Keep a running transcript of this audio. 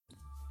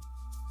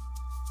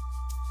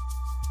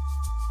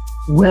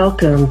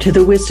Welcome to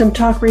the Wisdom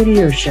Talk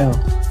Radio Show,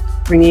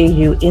 bringing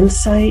you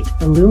insight,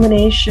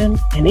 illumination,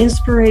 and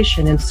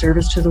inspiration in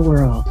service to the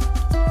world.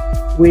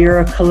 We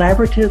are a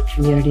collaborative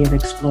community of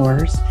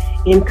explorers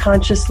in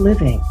conscious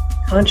living,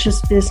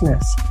 conscious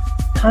business,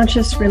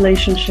 conscious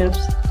relationships,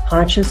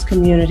 conscious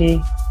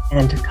community,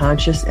 and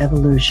conscious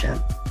evolution.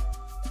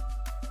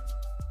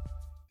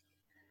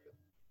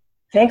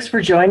 Thanks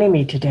for joining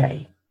me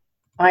today.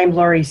 I'm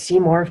Laurie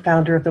Seymour,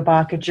 founder of the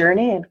Baca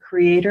Journey and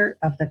creator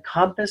of the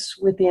Compass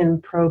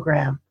Within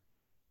program.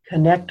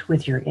 Connect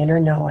with your inner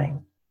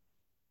knowing.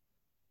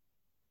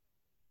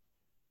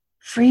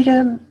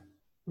 Freedom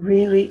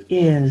really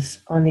is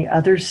on the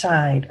other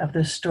side of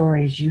the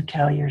stories you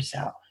tell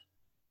yourself.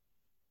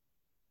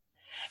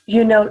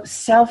 You know,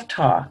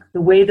 self-talk,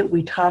 the way that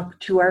we talk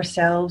to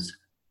ourselves,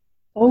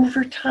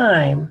 over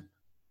time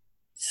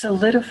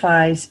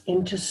solidifies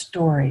into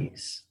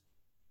stories.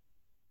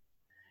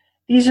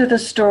 These are the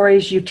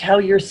stories you tell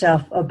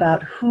yourself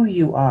about who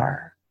you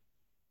are,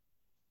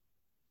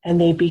 and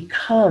they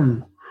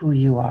become who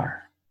you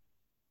are.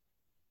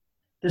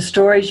 The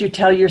stories you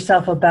tell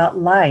yourself about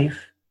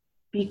life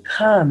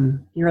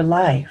become your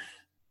life.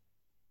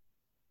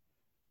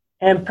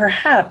 And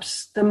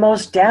perhaps the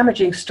most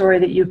damaging story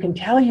that you can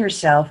tell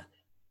yourself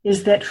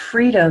is that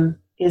freedom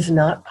is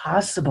not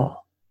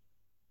possible.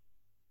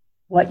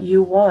 What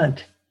you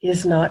want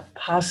is not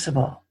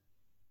possible.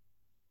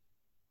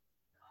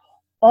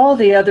 All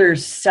the other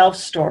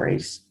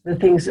self-stories, the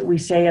things that we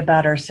say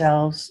about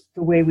ourselves,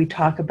 the way we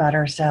talk about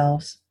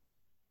ourselves,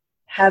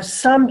 have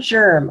some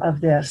germ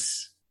of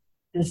this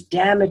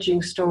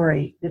damaging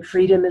story that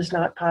freedom is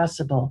not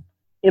possible,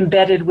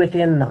 embedded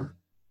within them.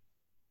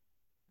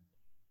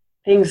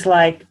 Things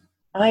like,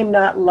 I'm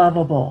not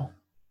lovable,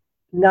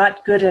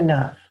 not good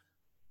enough,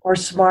 or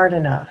smart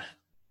enough.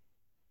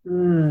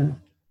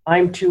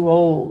 I'm too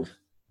old.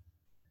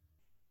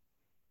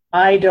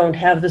 I don't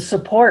have the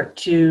support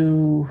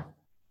to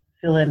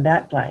fill in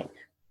that blank.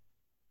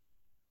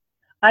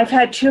 I've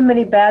had too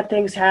many bad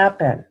things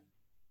happen.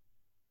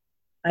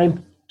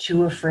 I'm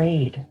too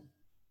afraid.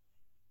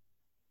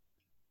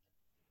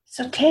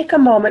 So take a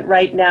moment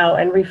right now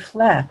and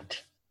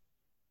reflect.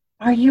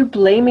 Are you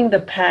blaming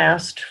the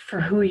past for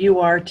who you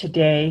are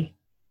today?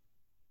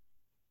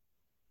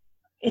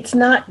 It's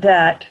not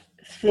that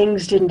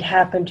things didn't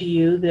happen to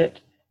you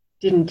that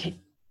didn't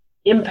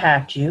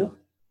impact you.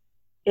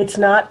 It's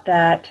not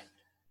that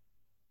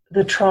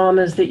the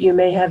traumas that you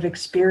may have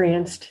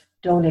experienced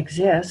don't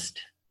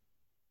exist.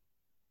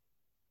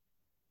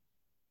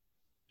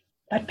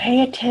 But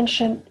pay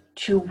attention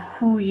to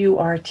who you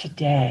are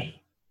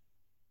today.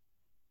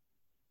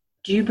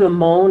 Do you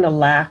bemoan a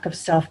lack of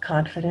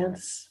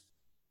self-confidence?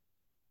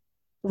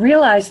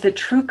 Realize that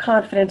true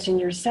confidence in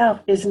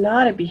yourself is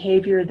not a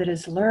behavior that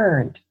is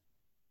learned.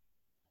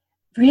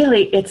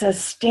 Really, it's a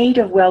state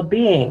of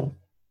well-being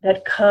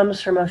that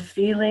comes from a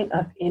feeling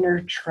of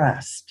inner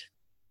trust.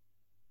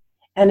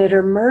 And it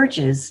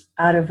emerges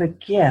out of a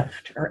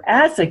gift, or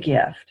as a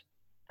gift,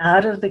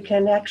 out of the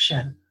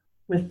connection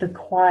with the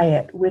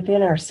quiet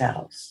within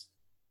ourselves.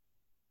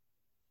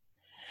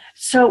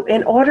 So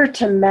in order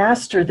to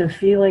master the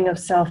feeling of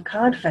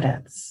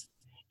self-confidence,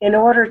 in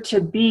order to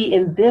be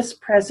in this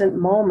present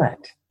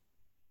moment,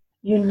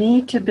 you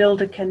need to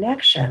build a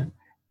connection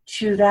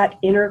to that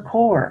inner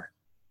core.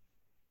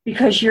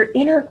 Because your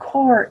inner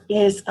core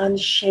is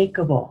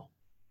unshakable.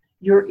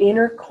 Your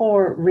inner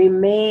core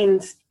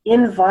remains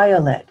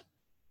inviolate,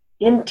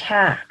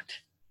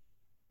 intact,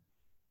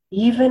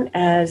 even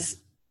as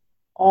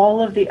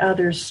all of the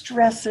other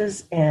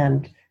stresses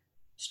and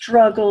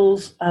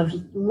struggles of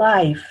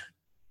life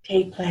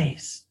take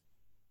place.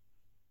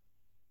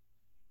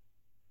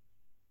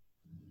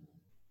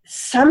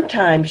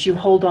 Sometimes you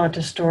hold on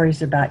to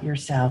stories about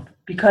yourself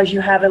because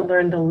you haven't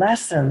learned the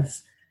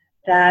lessons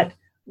that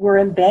were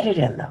embedded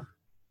in them.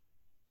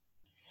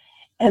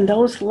 And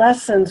those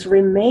lessons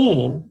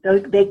remain,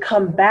 they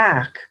come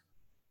back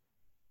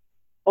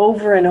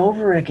over and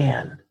over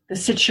again. The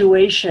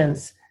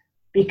situations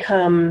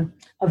become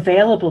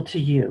available to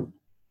you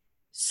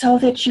so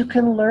that you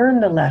can learn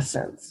the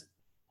lessons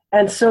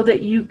and so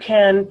that you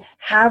can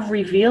have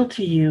revealed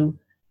to you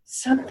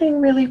something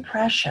really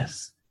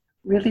precious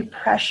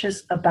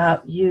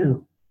about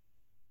you.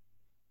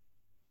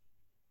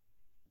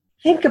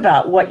 Think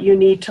about what you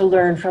need to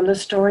learn from the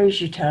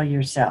stories you tell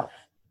yourself.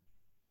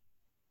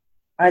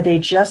 Are they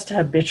just a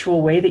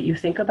habitual way that you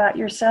think about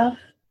yourself?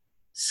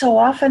 So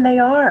often they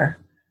are.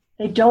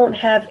 They don't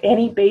have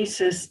any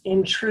basis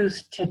in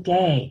truth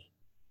today.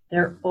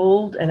 They're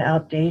old and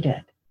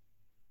outdated.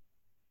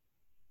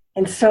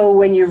 And so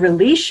when you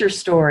release your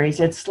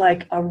stories, it's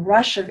like a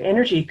rush of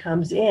energy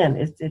comes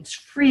in. It's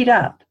freed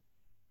up.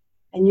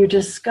 And you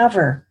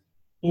discover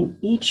in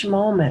each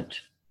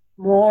moment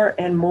more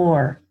and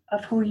more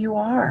of who you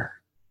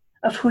are,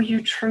 of who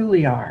you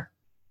truly are.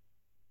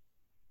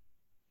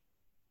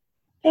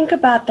 Think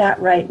about that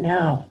right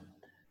now.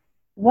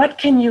 What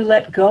can you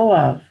let go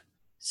of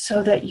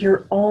so that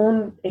your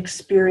own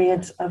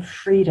experience of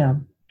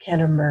freedom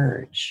can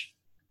emerge?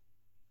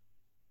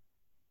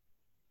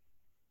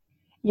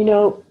 You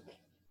know,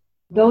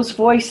 those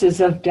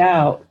voices of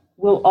doubt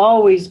will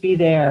always be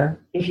there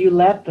if you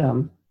let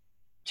them,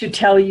 to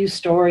tell you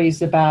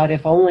stories about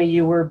if only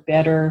you were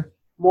better,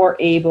 more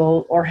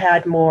able, or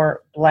had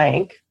more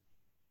blank,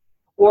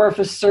 or if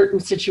a certain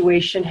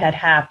situation had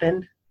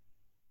happened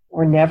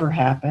or never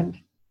happened,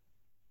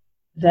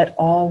 that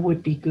all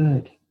would be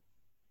good.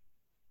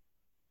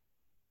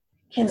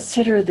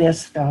 Consider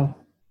this, though.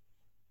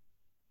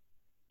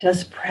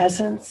 Does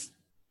presence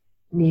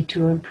need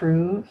to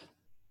improve?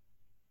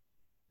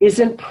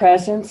 Isn't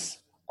presence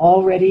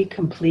already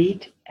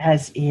complete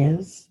as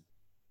is?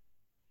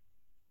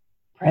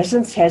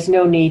 Presence has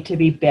no need to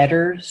be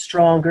better,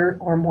 stronger,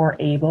 or more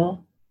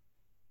able.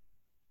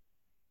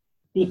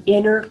 The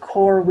inner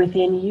core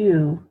within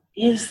you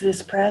is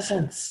this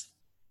presence.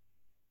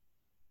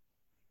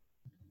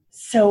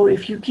 So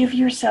if you give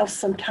yourself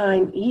some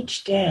time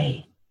each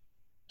day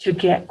to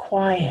get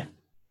quiet,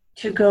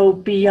 to go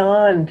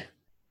beyond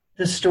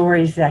the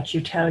stories that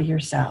you tell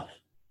yourself,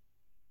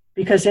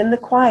 because in the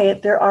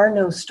quiet there are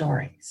no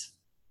stories.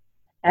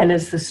 And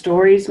as the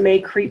stories may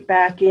creep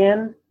back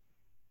in,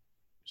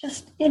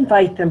 just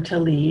invite them to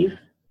leave.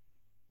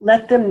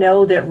 Let them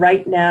know that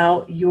right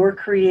now you're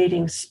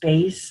creating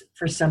space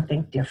for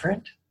something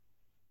different.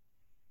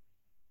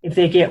 If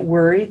they get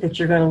worried that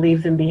you're going to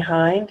leave them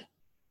behind,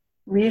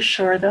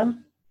 reassure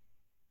them.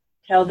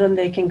 Tell them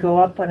they can go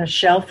up on a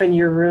shelf in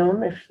your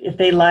room if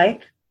they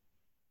like,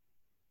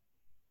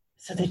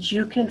 so that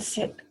you can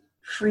sit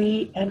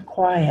free and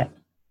quiet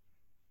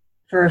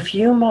for a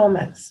few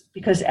moments.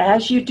 Because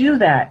as you do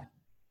that,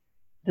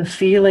 the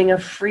feeling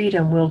of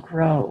freedom will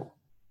grow.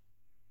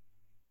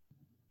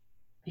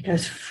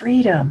 Because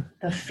freedom,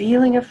 the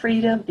feeling of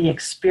freedom, the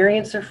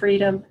experience of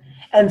freedom,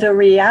 and the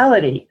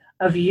reality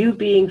of you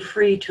being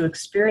free to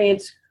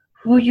experience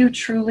who you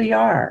truly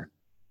are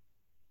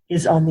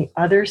is on the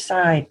other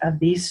side of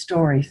these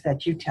stories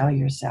that you tell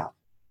yourself.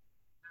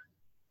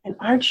 And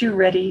aren't you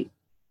ready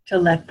to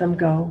let them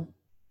go?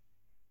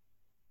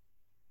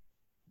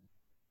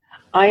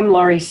 I'm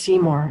Laurie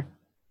Seymour.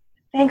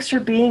 Thanks for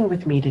being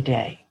with me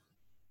today.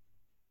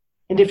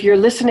 And if you're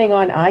listening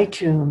on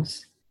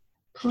iTunes,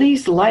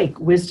 please like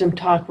Wisdom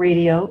Talk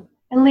Radio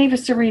and leave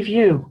us a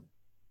review.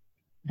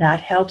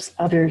 That helps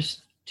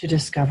others to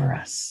discover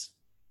us.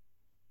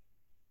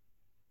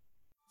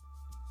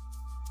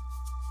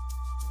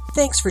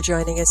 Thanks for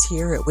joining us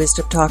here at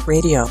Wisdom Talk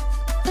Radio.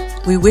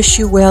 We wish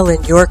you well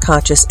in your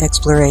conscious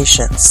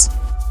explorations.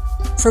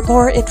 For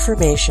more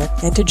information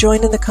and to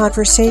join in the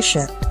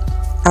conversation,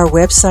 our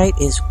website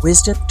is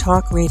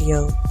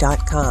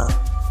wisdomtalkradio.com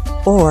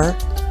or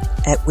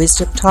at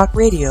Wisdom Talk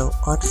Radio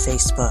on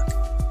Facebook.